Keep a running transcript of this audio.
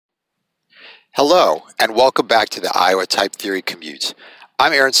Hello, and welcome back to the Iowa Type Theory Commute.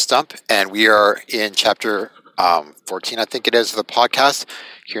 I'm Aaron Stump, and we are in chapter 14, I think it is, of the podcast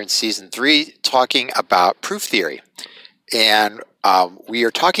here in season 3, talking about proof theory. And we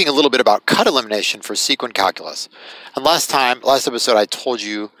are talking a little bit about cut elimination for sequent calculus. And last episode, I told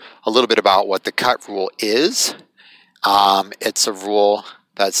you a little bit about what the cut rule is. It's a rule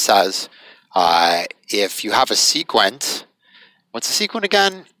that says if you have a sequent. What's a sequent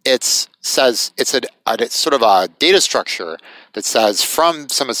again? It's sort of a data structure that says from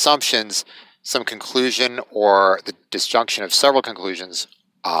some assumptions, some conclusion or the disjunction of several conclusions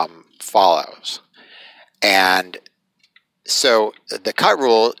follows. And so the cut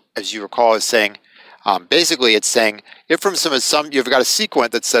rule, as you recall, is saying, basically it's saying if from some you've got a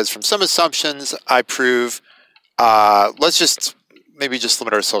sequent that says from some assumptions I prove, let's just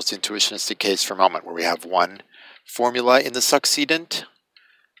limit ourselves to intuitionistic case for a moment where we have one formula in the succedent,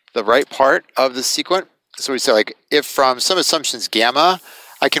 the right part of the sequent. So we say, like, if from some assumptions gamma,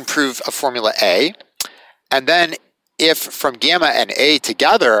 I can prove a formula A, and then if from gamma and A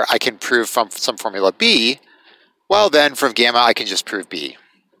together, I can prove from some formula B, well, then from gamma, I can just prove B.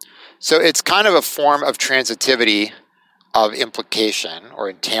 So it's kind of a form of transitivity of implication or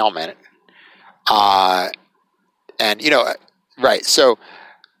entailment. Right. So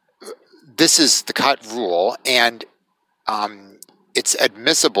this is the cut rule, and it's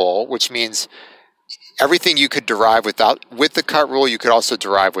admissible, which means everything you could derive with the cut rule, you could also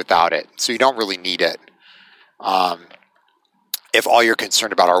derive without it. So you don't really need it if all you're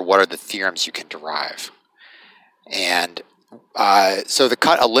concerned about are what are the theorems you can derive. And so the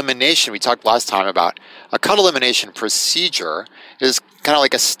cut elimination, we talked last time about a cut elimination procedure is kind of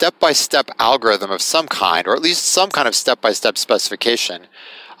like a step-by-step algorithm of some kind, or at least some kind of step-by-step specification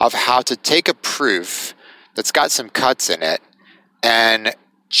of how to take a proof that's got some cuts in it and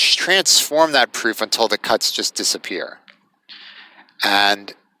transform that proof until the cuts just disappear.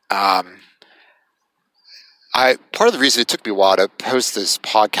 And part of the reason it took me a while to post this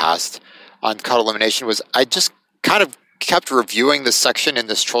podcast on cut elimination was I just kind of kept reviewing this section in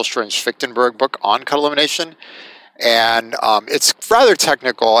this Troelstra and Schwichtenberg book on cut elimination. And it's rather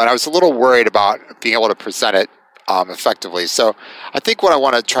technical, and I was a little worried about being able to present it effectively. So I think what I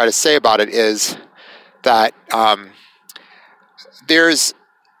want to try to say about it is that there's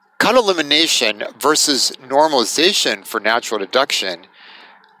cut elimination versus normalization for natural deduction.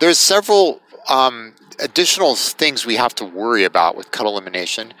 There's several additional things we have to worry about with cut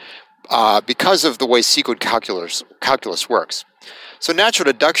elimination because of the way sequent calculus works. So natural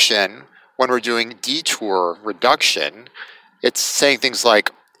deduction, when we're doing detour reduction, it's saying things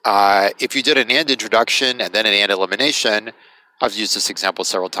like, if you did an and introduction and then an and elimination, I've used this example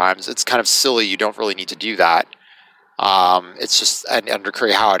several times, it's kind of silly, you don't really need to do that. It's just, and under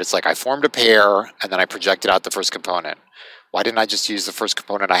Curry-Howard, it's like I formed a pair and then I projected out the first component. Why didn't I just use the first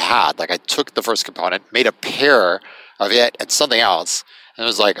component I had? Like I took the first component, made a pair of it and something else, and it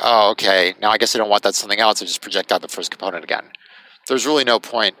was like, oh, okay, now I guess I don't want that something else, I just project out the first component again. There's really no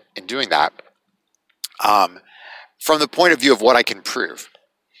point in doing that from the point of view of what I can prove.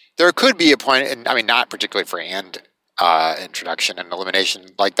 There could be a point, and I mean, not particularly for and introduction and elimination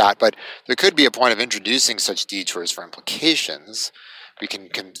like that, but there could be a point of introducing such detours for implications. We can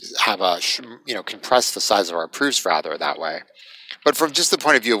have compress the size of our proofs rather that way. But from just the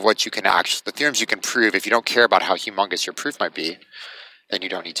point of view of what you can actually, the theorems you can prove, if you don't care about how humongous your proof might be, then you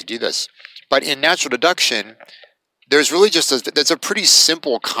don't need to do this. But in natural deduction, there's really there's a pretty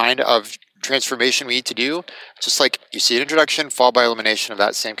simple kind of transformation we need to do. Just like you see an introduction followed by elimination of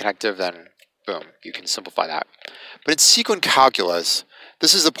that same connective, then boom, you can simplify that. But in sequent calculus,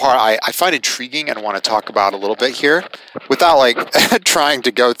 this is the part I find intriguing and want to talk about a little bit here, without like trying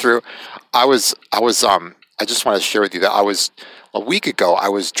to go through. I just want to share with you that a week ago I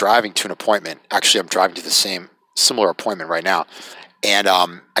was driving to an appointment. Actually, I'm driving to the similar appointment right now, and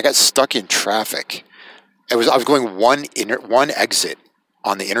I got stuck in traffic. I was going one exit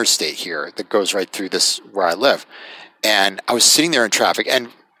on the interstate here that goes right through this where I live, and I was sitting there in traffic, and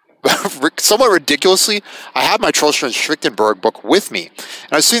somewhat ridiculously, I had my Troelstra and Schwichtenberg book with me,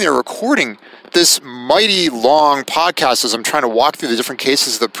 and I was sitting there recording this mighty long podcast as I'm trying to walk through the different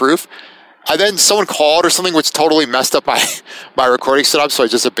cases of the proof. And then someone called or something, which totally messed up my recording setup, so I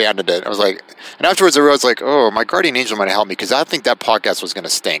just abandoned it. I was like, and afterwards I realized, like, oh, my guardian angel might have helped me, because I think that podcast was going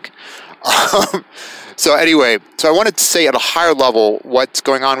to stink. So anyway, I wanted to say at a higher level what's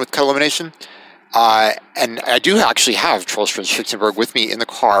going on with cut elimination. And I do actually have Troelstra and Schwichtenberg with me in the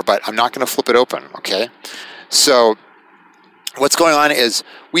car, but I'm not going to flip it open, okay? So what's going on is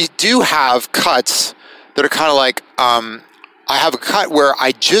we do have cuts that are kind of like I have a cut where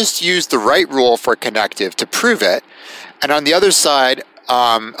I just use the right rule for connective to prove it. And on the other side,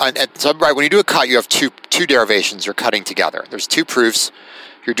 when you do a cut, you have two derivations you're cutting together. There's two proofs.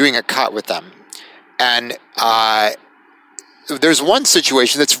 You're doing a cut with them. And there's one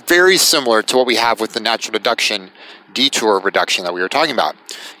situation that's very similar to what we have with the natural deduction detour reduction that we were talking about.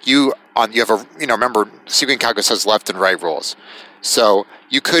 Remember, sequent calculus has left and right rules. So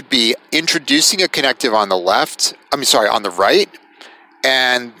you could be introducing a connective on the right,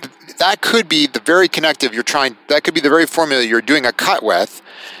 and that could be the very connective that could be the very formula you're doing a cut with.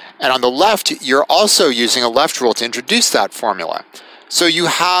 And on the left, you're also using a left rule to introduce that formula. So you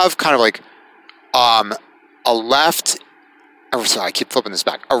have kind of like a left, I keep flipping this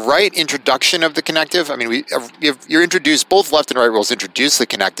back, a right introduction of the connective. I mean, you're introduced, both left and right rules introduce the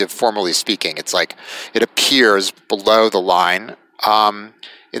connective, formally speaking. It's like it appears below the line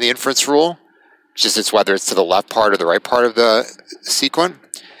in the inference rule, just it's whether it's to the left part or the right part of the sequent.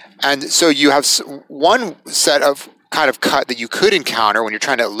 And so you have one set of kind of cut that you could encounter when you're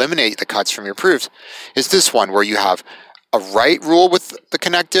trying to eliminate the cuts from your proofs is this one where you have a right rule with the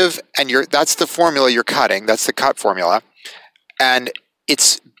connective, and that's the formula you're cutting. That's the cut formula. And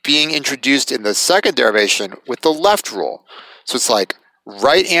it's being introduced in the second derivation with the left rule. So it's like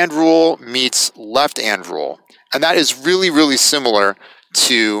right and rule meets left and rule. And that is really, really similar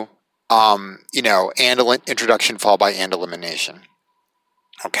to, and introduction followed by and elimination.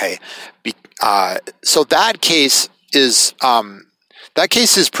 Okay. So that case is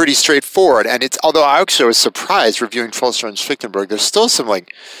pretty straightforward. And although I actually was surprised reviewing Trollstra and Schwichtenberg, there's still some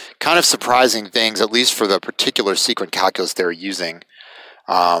kind of surprising things, at least for the particular sequent calculus they're using.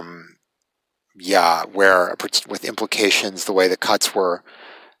 Where with implications, the way the cuts were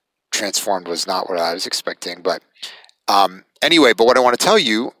transformed was not what I was expecting. But anyway, but what I want to tell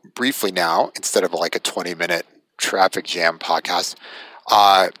you briefly now, instead of like a 20-minute traffic jam podcast,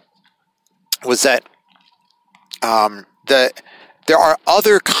 was that there are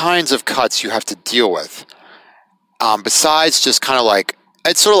other kinds of cuts you have to deal with besides just kind of like,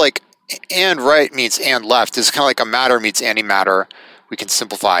 it's sort of like and right meets and left. It's kind of like a matter meets antimatter. We can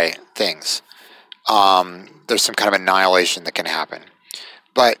simplify things. There's some kind of annihilation that can happen.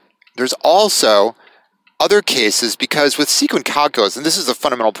 But there's also other cases, because with sequent calculus, and this is the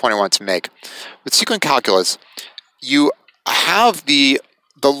fundamental point I want to make, with sequent calculus, you have the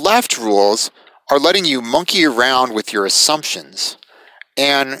left rules are letting you monkey around with your assumptions.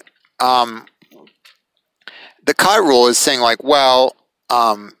 And the cut rule is saying like, well,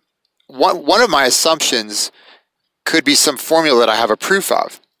 one of my assumptions could be some formula that I have a proof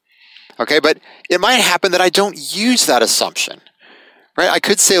of. Okay, but it might happen that I don't use that assumption. Right? I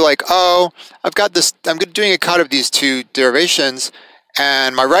could say like, oh, I've got this, I'm doing a cut of these two derivations,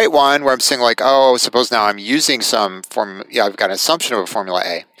 and my right one where I'm saying like, oh, suppose now I'm using some form, I've got an assumption of a formula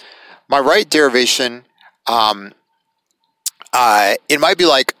A. My right derivation, it might be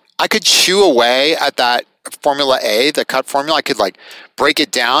like, I could chew away at that formula A, the cut formula. I could like break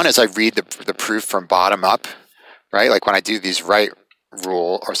it down as I read the proof from bottom up, right? Like when I do these left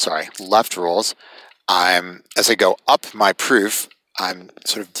rules, as I go up my proof, I'm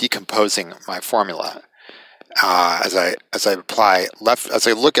sort of decomposing my formula as I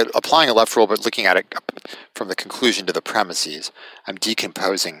look at applying a left rule, but looking at it from the conclusion to the premises. I'm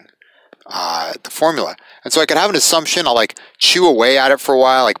decomposing the formula, and so I could have an assumption. I'll like chew away at it for a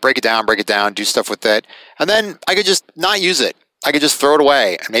while, like break it down, do stuff with it, and then I could just not use it. I could just throw it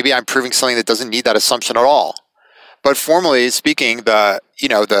away, and maybe I'm proving something that doesn't need that assumption at all. But formally speaking, the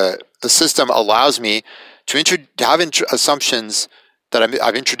system allows me to have assumptions that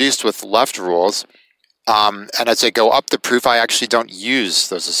I've introduced with left rules, and as I go up the proof, I actually don't use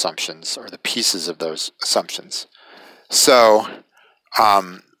those assumptions or the pieces of those assumptions. So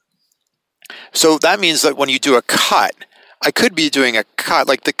that means that when you do a cut, I could be doing a cut,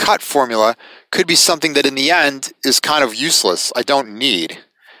 like the cut formula could be something that in the end is kind of useless, I don't need.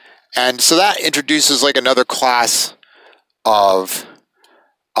 And so that introduces like another class of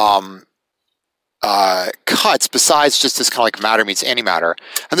cuts besides just this kind of like matter meets antimatter.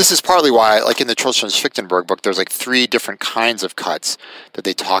 And this is partly why, like in the Trollstra and Schwichtenberg book, there's like 3 different kinds of cuts that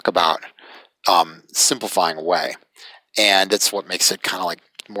they talk about simplifying away. And it's what makes it kind of like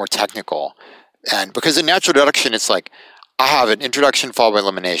more technical. And because in natural deduction, it's like, I have an introduction followed by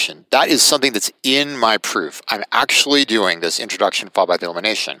elimination. That is something that's in my proof. I'm actually doing this introduction followed by the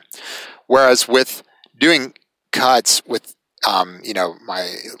elimination. Whereas with doing cuts with,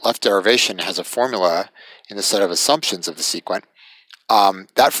 my left derivation has a formula in the set of assumptions of the sequent.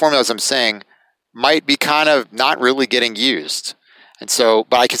 That formula, as I'm saying, might be kind of not really getting used. And so,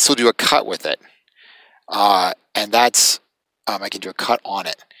 but I can still do a cut with it. And that's I can do a cut on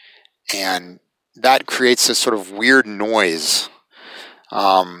it. And that creates this sort of weird noise.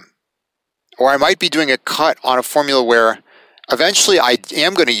 Or I might be doing a cut on a formula where eventually I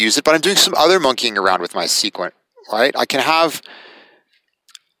am going to use it, but I'm doing some other monkeying around with my sequent, right? I can have,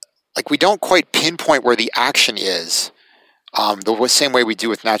 we don't quite pinpoint where the action is the same way we do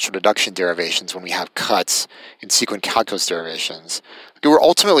with natural deduction derivations when we have cuts in sequent calculus derivations. We're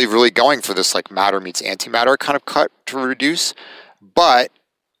ultimately really going for this matter meets antimatter kind of cut to reduce, but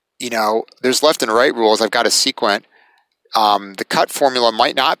there's left and right rules. I've got a sequent. The cut formula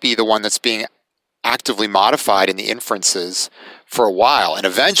might not be the one that's being actively modified in the inferences for a while. And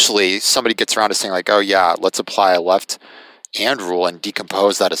eventually somebody gets around to saying oh yeah, let's apply a left and rule and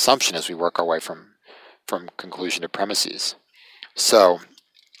decompose that assumption as we work our way from conclusion to premises. So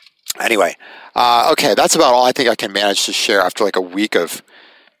anyway, okay, that's about all I think I can manage to share after a week of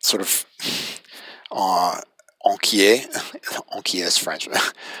sort of enquête is French,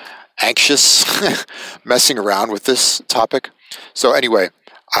 anxious messing around with this topic. So anyway,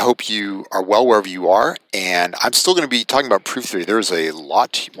 I hope you are well wherever you are, and I'm still going to be talking about proof theory. There's a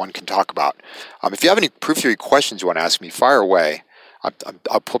lot one can talk about. If you have any proof theory questions you want to ask me, fire away.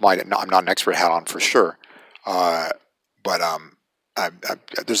 I'll put I'm not an expert hat on for sure, but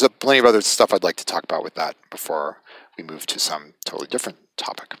there's plenty of other stuff I'd like to talk about with that before we move to some totally different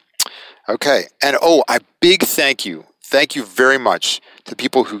topic. Okay, and a big thank you very much to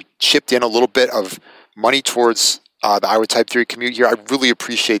people who chipped in a little bit of money towards the Iowa Type Theory commute here. I really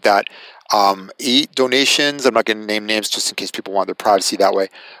appreciate that. 8 donations. I'm not going to name names just in case people want their privacy that way,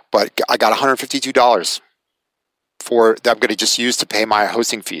 but I got $152 that I'm going to just use to pay my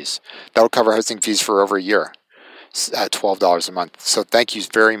hosting fees. That'll cover hosting fees for over a year at $12 a month. So thank you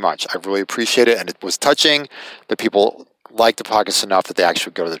very much. I really appreciate it, and it was touching that people like the podcast enough that they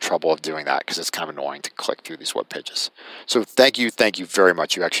actually go to the trouble of doing that, because it's kind of annoying to click through these web pages. So thank you very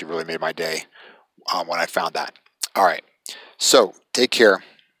much. You actually really made my day when I found that. All right. So take care.